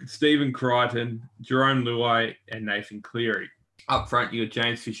 Stephen Crichton, Jerome Luai, and Nathan Cleary. Up front, you got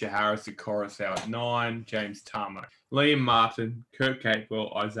James Fisher-Harris and Coruscant at 9, James Tamo, Liam Martin, Kurt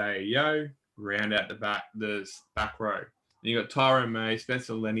Capewell, Isaiah Yeo, round out the back row. Then you got Tyrone May,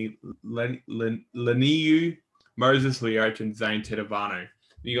 Spencer Leniu, Moses Leoch, and Zane Tedavano.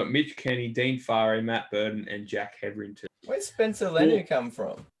 You got Mitch Kenny, Dean Farey, Matt Burton, and Jack Hetherington. Where's Spencer Leonard come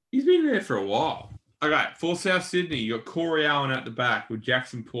from? He's been there for a while. Okay, for South Sydney, you got Corey Allen at the back with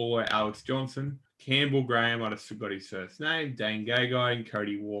Jackson Paulo, Alex Johnson, Campbell Graham, I just forgot his first name, Dane Gagai, and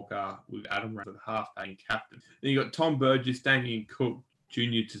Cody Walker with Adam Rand at the halfback and captain. Then you got Tom Burgess, Damien Cook,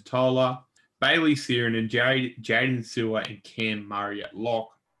 Junior Totola, Bailey Searon, and Jaden Sewer and Cam Murray at lock.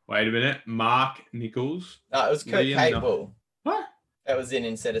 Wait a minute, Mark Nichols. No, it was Kurt Capewell. What? That was in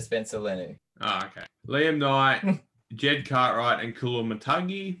instead of Spencer Leonard. Oh, okay. Liam Knight, Jed Cartwright, and Kula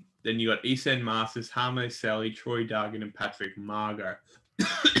Matangi. Then you got Essen Masters, Harmo Sally, Troy Duggan, and Patrick Margo.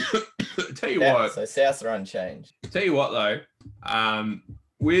 Tell you what. So South are unchanged. Tell you what, though.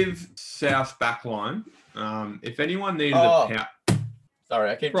 With South backline, if anyone needed a power... Sorry,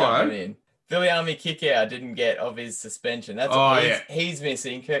 I keep jumping in. Viliami Kickout didn't get of his suspension. He's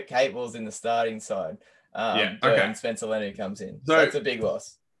missing. Kurt Capewell's in the starting side. And Spencer Leonard comes in. So it's a big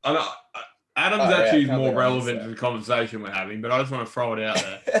loss. I know, Adam's actually more relevant to the conversation we're having, but I just want to throw it out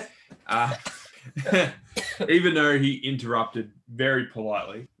there. Even though he interrupted very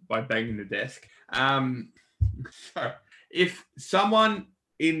politely by banging the desk. So if someone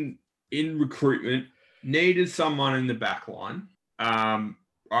in recruitment needed someone in the back line, I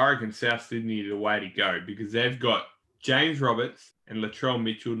reckon South Sydney is the way to go because they've got James Roberts and Latrell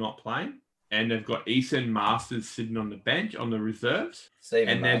Mitchell not playing, and they've got Eason Masters sitting on the bench on the reserves. Their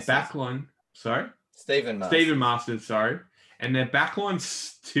backline, Stephen Masters, and their backline's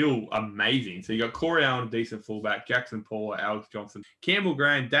still amazing. So you got Corey Allen, a decent fullback, Jackson Paulo, Alex Johnson, Campbell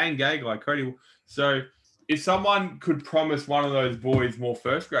Graham, Dane Gagai, Cody. So if someone could promise one of those boys more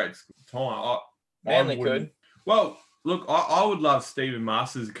first grade time, Manly could. Well, look, I would love Stephen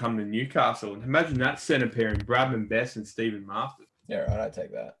Masters to come to Newcastle. And imagine that centre pairing, Bradman Best and Stephen Masters. Yeah, right, I'd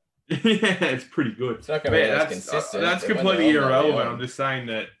take that. Yeah, it's pretty good. It's not going to be as consistent. That's completely irrelevant. I'm just saying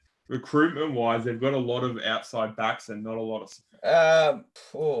that recruitment-wise, they've got a lot of outside backs and not a lot of...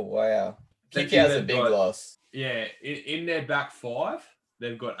 oh, wow. Kickout's a big loss. Yeah, in their back five,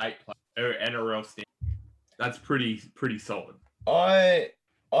 they've got 8 players. NRL stand. That's pretty solid.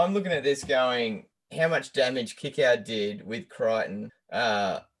 I'm looking at this going, how much damage Kickout did with Crichton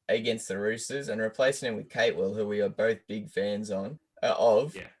against the Roosters and replacing him with Capewell, who we are both big fans of,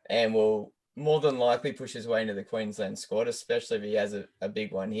 and will more than likely push his way into the Queensland squad, especially if he has a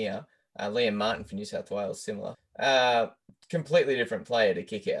big one here. Liam Martin for New South Wales, similar. Completely different player to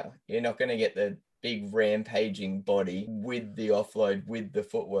Kickout. You're not going to get the big rampaging body with the offload, with the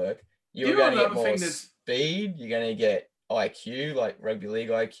footwork. You're going to get more speed. You're going to get IQ, like rugby league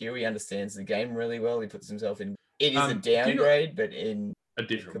IQ. He understands the game really well. He puts himself in. It is a downgrade, but in a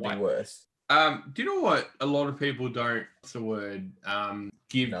different way. Could be worse. Do you know what a lot of people don't? What's the word?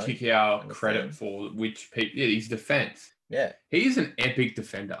 Give Kickout credit for which people? Yeah, his defense. Yeah, he's an epic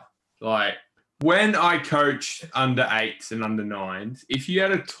defender. Like when I coached under 8s and under 9s, if you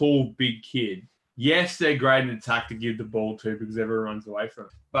had a tall, big kid, yes, they're great in attack to give the ball to because everyone runs away from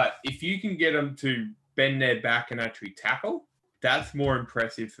it. But if you can get them to bend their back and actually tackle, that's more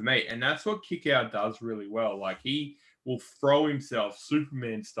impressive for me. And that's what Kickout does really well. Like he will throw himself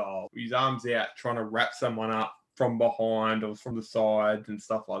Superman style, his arms out, trying to wrap someone up from behind or from the sides and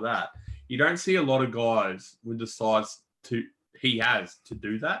stuff like that. You don't see a lot of guys with the size he has to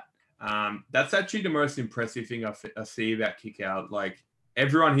do that. That's actually the most impressive thing I see about Kickout. Like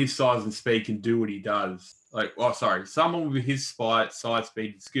everyone his size and speed can do what he does. Someone with his size,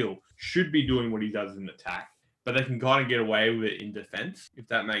 speed, and skill should be doing what he does in attack. But they can kind of get away with it in defense, if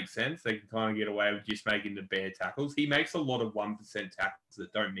that makes sense. They can kind of get away with just making the bare tackles. He makes a lot of 1% tackles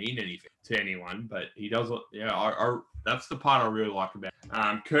that don't mean anything to anyone, but he does. Yeah, that's the part I really like about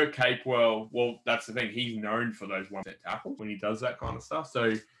it. Kurt Capewell, well, that's the thing. He's known for those 1% tackles when he does that kind of stuff.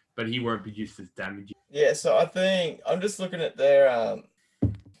 So, but he won't be just as damaging. Yeah, so I think I'm just looking at their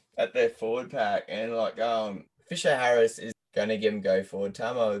forward pack, and Fisher Harris is going to give him go forward.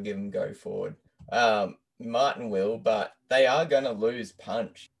 Tamo will give him go forward. Martin will, but they are going to lose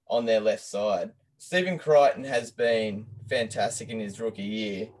punch on their left side. Stephen Crichton has been fantastic in his rookie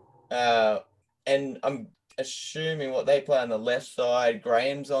year. And I'm assuming what they play on the left side,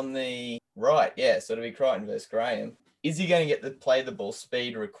 Graham's on the right. Yeah, so it'll be Crichton versus Graham. Is he going to get the play the ball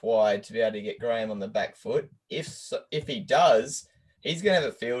speed required to be able to get Graham on the back foot? If he does, he's going to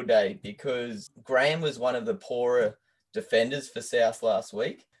have a field day because Graham was one of the poorer defenders for South last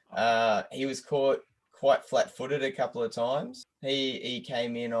week. He was caught quite flat-footed a couple of times. He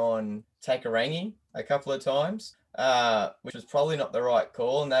came in on Takarangi a couple of times, which was probably not the right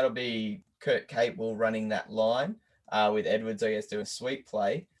call, and that'll be Kurt Capewell running that line with Edwards, I guess, doing sweep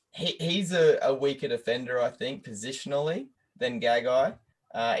play. He's a weaker defender, I think, positionally than Gagai.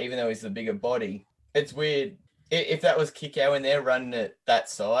 even though he's the bigger body. It's weird. If that was Kickow in there running it that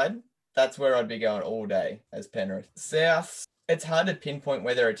side, that's where I'd be going all day as Penrith. South, it's hard to pinpoint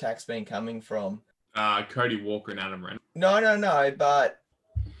where their attack's been coming from. Cody Walker and Adam Reynolds. No, but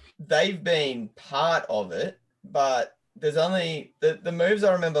they've been part of it. But there's only the moves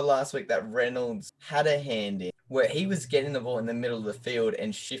I remember last week that Reynolds had a hand in, where he was getting the ball in the middle of the field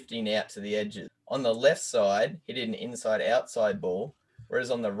and shifting out to the edges. On the left side, he did an inside-outside ball,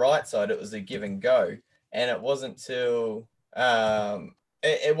 whereas on the right side, it was a give and go. And it wasn't till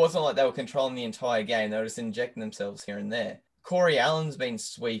it wasn't like they were controlling the entire game. They were just injecting themselves here and there. Corey Allen's been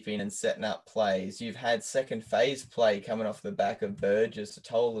sweeping and setting up plays. You've had second phase play coming off the back of Burgess,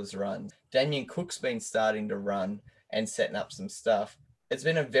 Tola's runs. Damien Cook's been starting to run and setting up some stuff. It's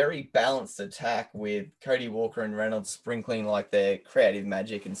been a very balanced attack with Cody Walker and Reynolds sprinkling like their creative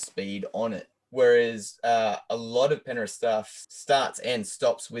magic and speed on it. Whereas a lot of Penrith stuff starts and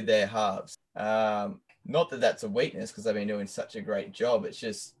stops with their halves. Not that that's a weakness because they've been doing such a great job. It's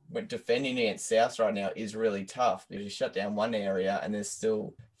just when defending against South right now is really tough because you shut down one area and there's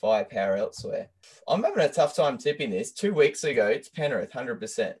still firepower elsewhere. I'm having a tough time tipping this. 2 weeks ago, it's Penrith,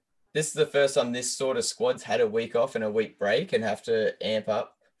 100%. This is the first time this sort of squad's had a week off and a week break and have to amp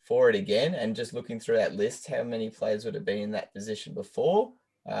up for it again. And just looking through that list, how many players would have been in that position before?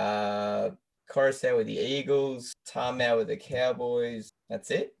 Coruscant with the Eagles, Tarmow with the Cowboys.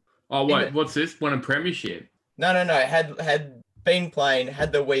 That's it. Oh, wait, what's this? Won a premiership? No. Had been playing,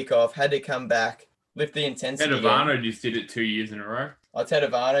 had the week off, had to come back, lift the intensity. Tedavano just did it 2 years in a row. Oh,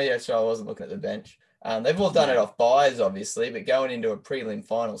 Tedavano, yeah, sure, I wasn't looking at the bench. They've all done it off buys, obviously, but going into a prelim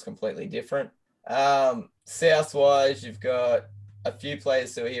final is completely different. South-wise, you've got a few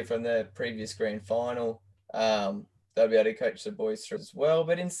players still here from the previous grand final. They'll be able to coach the boys through as well.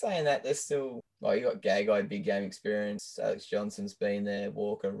 But in saying that, they're still, you got Gagai, big game experience. Alex Johnson's been there,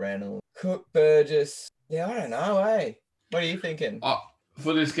 Walker, Reynolds, Cook, Burgess. Yeah, I don't know, eh? What are you thinking?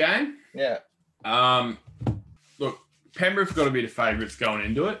 For this game? Yeah. Look, Penrith got to be the favourites going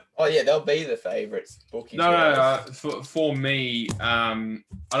into it. Oh, yeah, they'll be the favourites. Bookies. No. For me, I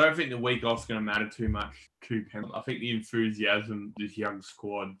don't think the week off's going to matter too much to Penrith. I think the enthusiasm, this young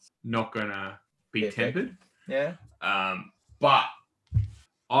squad's not going to be tempered. Yeah. But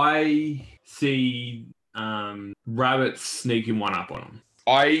I see Rabbits sneaking one up on them.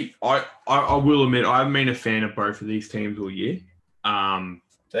 I will admit I haven't been a fan of both of these teams all year.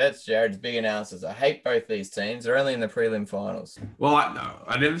 So that's Jared's big analysis. I hate both these teams. They're only in the prelim finals. Well,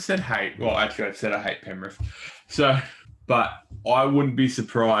 I never said hate. Well, actually, I said I hate Penrith. But I wouldn't be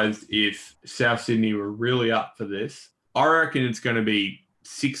surprised if South Sydney were really up for this. I reckon it's going to be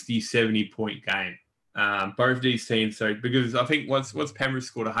 60, 70-point game. Both these teams, because I think once Penrith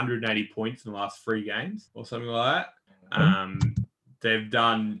scored 180 points in the last 3 games or something like that, they've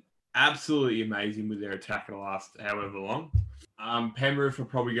done absolutely amazing with their attack in the last however long. Penrith are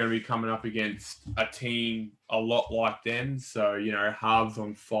probably going to be coming up against a team a lot like them. So, halves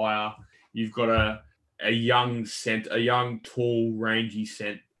on fire. You've got a young, tall, rangy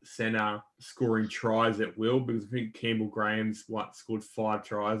centre scoring tries at will, because I think Campbell Graham's scored 5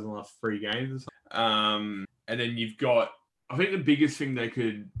 tries in the last 3 games. And then you've got, I think the biggest thing they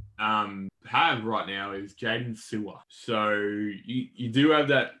could have right now is Jaden Sewer. So you do have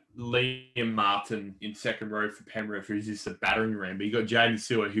that Liam Martin in second row for Penrith, who's just a battering ram. But you got Jaden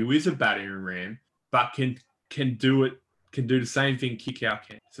Sewer, who is a battering ram, but can do the same thing Kickout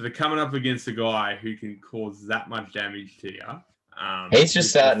can. So they're coming up against a guy who can cause that much damage to you. He's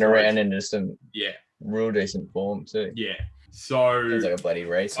just starting around into some real decent form too. Yeah. So sounds like a bloody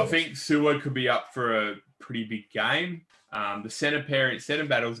race. I think Sewer could be up for a pretty big game. The centre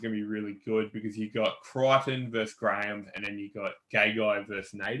battle is going to be really good because you got Crichton versus Graham, and then you got Gagai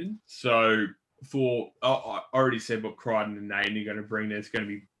versus Naden. So I already said what Crichton and Naden are going to bring. There's going to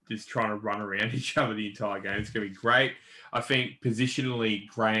be just trying to run around each other the entire game. It's going to be great. I think positionally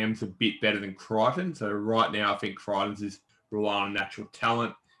Graham's a bit better than Crichton. So right now I think Crichton's is relying on natural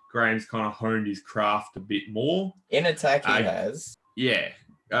talent. Graham's kind of honed his craft a bit more. In attack he has. Yeah.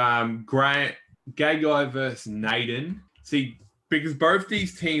 Gagai versus Naden. See, because both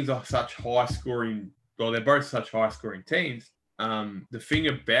these teams are such high-scoring... Well, they're both such high-scoring teams. The thing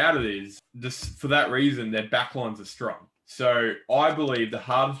about it is, for that reason, their backlines are strong. So I believe the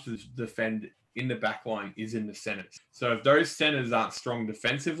hardest to defend in the backline is in the centers. So if those centers aren't strong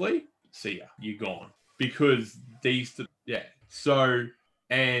defensively, see ya, you're gone. Because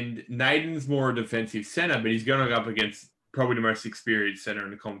and Naden's more a defensive center, but he's going to go up against probably the most experienced center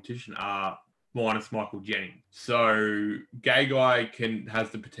in the competition, minus Michael Jennings. So Gagai has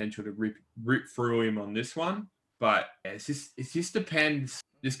the potential to rip through him on this one. But it just depends.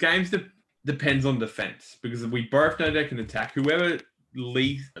 This depends on defense because we both know they can attack. Whoever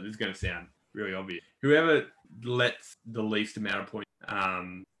leaves, this is going to sound really obvious. Whoever lets the least amount of points,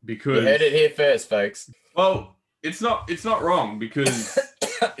 because You heard it here first, folks. well, it's not wrong because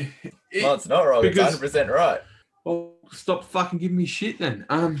Well, it's not wrong. It's 100% right. Well, stop fucking giving me shit then.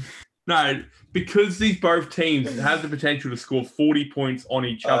 No, because these both teams have the potential to score 40 points on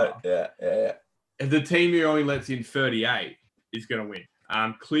each other. Yeah. If the team who only lets in 38 is going to win.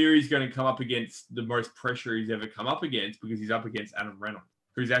 Cleary's going to come up against the most pressure he's ever come up against because he's up against Adam Reynolds,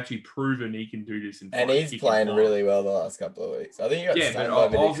 who's actually proven he can do this. And he's playing really well the last couple of weeks. I think you got stung by a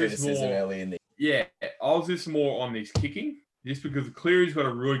bit of criticism early in the year. Yeah, I was just more on this kicking, just because Cleary's got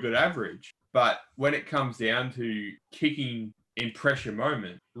a really good average. But when it comes down to kicking in pressure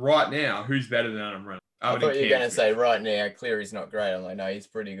moments, right now, who's better than Adam Reynolds? I thought you were going to say right now, Cleary's not great. I'm like, no, he's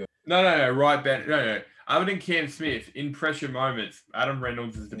pretty good. No, no. Other than Cam Smith, in pressure moments, Adam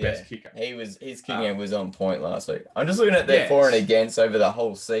Reynolds is the best kicker. His kicking was on point last week. I'm just looking at their for and against over the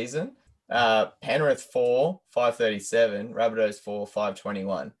whole season. Penrith 4, 537. Rabbitohs 4,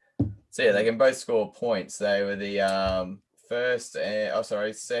 521. So yeah, they can both score points. They were the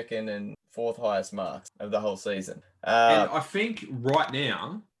second and fourth highest marks of the whole season. And I think right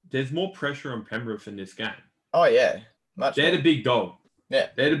now there's more pressure on Penrith in this game. Oh yeah, They're the big dog. Yeah,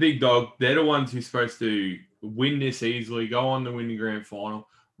 they're the big dog. They're the ones who's supposed to win this easily, go on to win the grand final.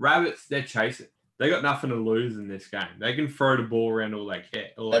 Rabbits, they're chasing. They got nothing to lose in this game. They can throw the ball around all they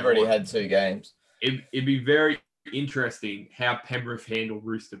care. They've already had 2 games. It'd be very interesting how Penrith handle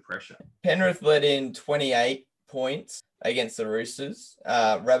Rooster pressure. Penrith let in 28 points against the Roosters.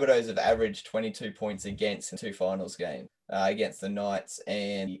 Rabbitohs have averaged 22 points against in 2 finals games against the Knights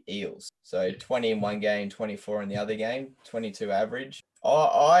and the Eels. So 20 in one game, 24 in the other game, 22 average.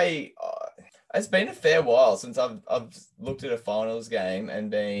 It's been a fair while since I've looked at a finals game and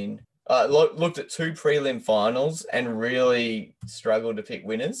been looked at 2 prelim finals and really struggled to pick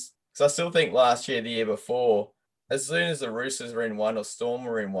winners. Because I still think last year, the year before, as soon as the Roosters were in one or Storm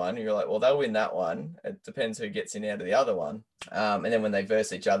were in one, you're like, well, they'll win that one. It depends who gets in out of the other one. And then when they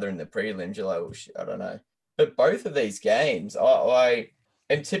verse each other in the prelims, you're like, well, shit, I don't know. But both of these games, I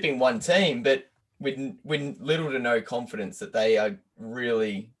am tipping one team, but with little to no confidence that they are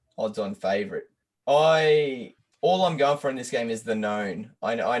really odds-on favourite. All I'm going for in this game is the known.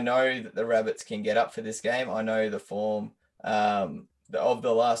 I know that the Rabbits can get up for this game. I know the form of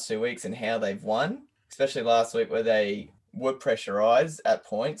the last 2 weeks and how they've won, especially last week where they were pressurised at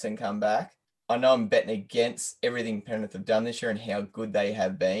points and come back. I know I'm betting against everything Penrith have done this year and how good they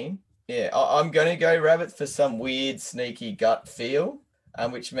have been. Yeah, I'm going to go Rabbits for some weird, sneaky gut feel,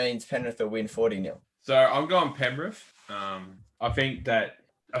 which means Penrith will win 40-0. So I'm going Penrith. I think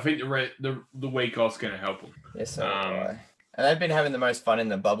the week off's going to help them. Yes, so and they've been having the most fun in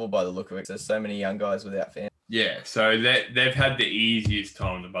the bubble by the look of it. There's so many young guys without fans. Yeah, so they've had the easiest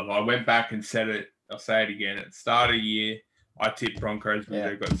time in the bubble. I went back and said it. I'll say it again. At the start of the year, I tipped Broncos because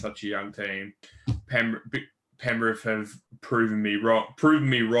they've got such a young team. Penrith have proven me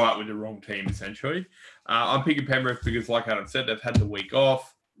right with the wrong team, essentially. I'm picking Penrith because, like Adam said, they've had the week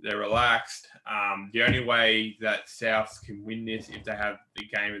off. They're relaxed. The only way that Souths can win this if they have the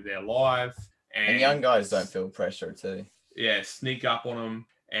game of their life. And young guys don't feel pressure too. Yeah, sneak up on them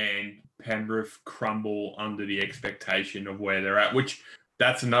and Penrith crumble under the expectation of where they're at, which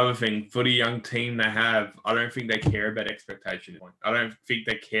that's another thing. For the young team they have, I don't think they care about expectations. I don't think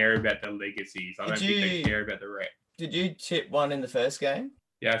they care about their legacies. I don't think they care about the rep. Did you tip one in the first game?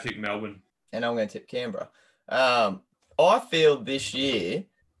 Yeah, I think Melbourne. And I'm going to tip Canberra. I feel this year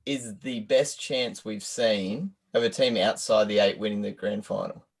is the best chance we've seen of a team outside the 8 winning the grand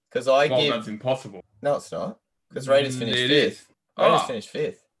final. Because that's impossible. No, it's not. Because Raiders finished 5th. Raiders finished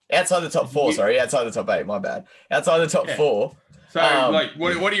 5th. Outside the top 4, outside the top 8, my bad. Outside the top 4. So,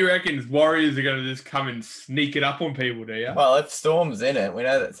 what do you reckon? Warriors are going to just come and sneak it up on people, do you? Well, if Storm's in it, we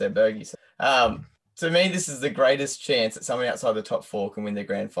know that's their bogey. To me, this is the greatest chance that someone outside the top 4 can win the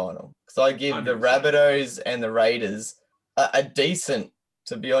grand final. Because I give 100%. The Rabbitohs and the Raiders a decent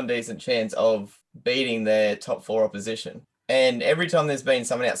to beyond decent chance of beating their top 4 opposition. And every time there's been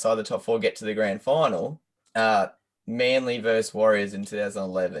someone outside the top 4 get to the grand final, Manly versus Warriors in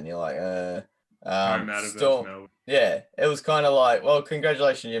 2011, you're like, Storm. Yeah, it was kind of like, well,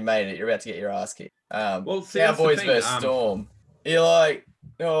 congratulations, you made it. You're about to get your ass kicked. Cowboys versus Storm. You're like,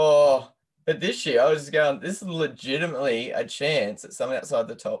 oh. But this year, I was going, this is legitimately a chance that someone outside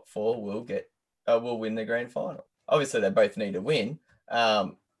the top 4 will win the grand final. Obviously, they both need to win.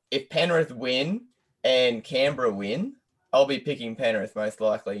 If Penrith win and Canberra win, I'll be picking Penrith most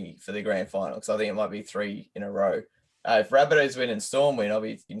likely for the grand final because I think it might be 3 in a row. If Rabbitohs win and Storm win, I'll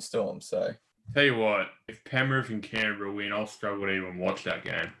be in Storm. So Tell you what, if Penrith and Canberra win, I'll struggle to even watch that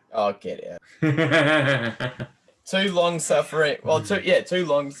game. I'll get out. Two long-suffering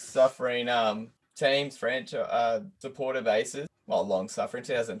teams, franchise supporter bases. Well, long-suffering,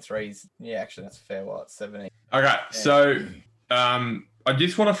 2003's. Yeah, actually, that's a fair while. 17. Okay, Yeah. so I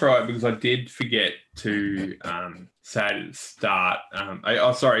just want to throw it because I did forget to say it at the start.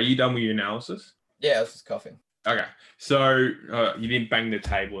 Sorry, are you done with your analysis? Yeah, I was just coughing. Okay, so you didn't bang the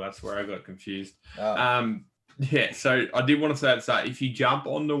table. That's where I got confused. Oh. Yeah, so I did want to say at the start, if you jump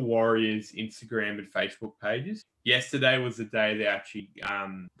on the Warriors Instagram and Facebook pages, yesterday was the day they actually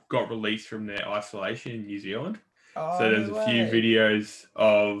got released from their isolation in New Zealand. Oh, so there's a few videos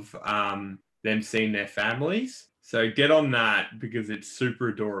of them seeing their families. So get on that because it's super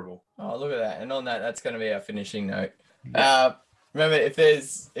adorable. Oh, look at that. And on that, that's going to be our finishing note. Yeah. Remember, if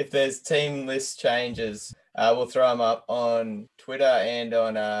there's team list changes, we'll throw them up on Twitter and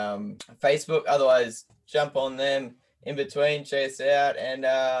on Facebook. Otherwise, jump on them in between, check us out, and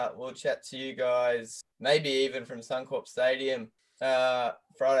we'll chat to you guys, maybe even from Suncorp Stadium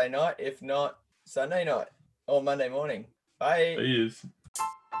Friday night, if not Sunday night or Monday morning. Bye. Cheers.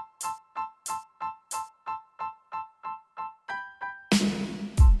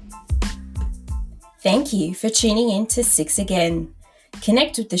 Thank you for tuning in to Six Again.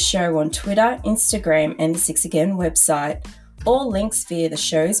 Connect with the show on Twitter, Instagram, and the Six Again website. All links via the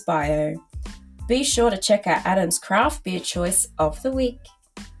show's bio. Be sure to check out Adam's craft beer choice of the week.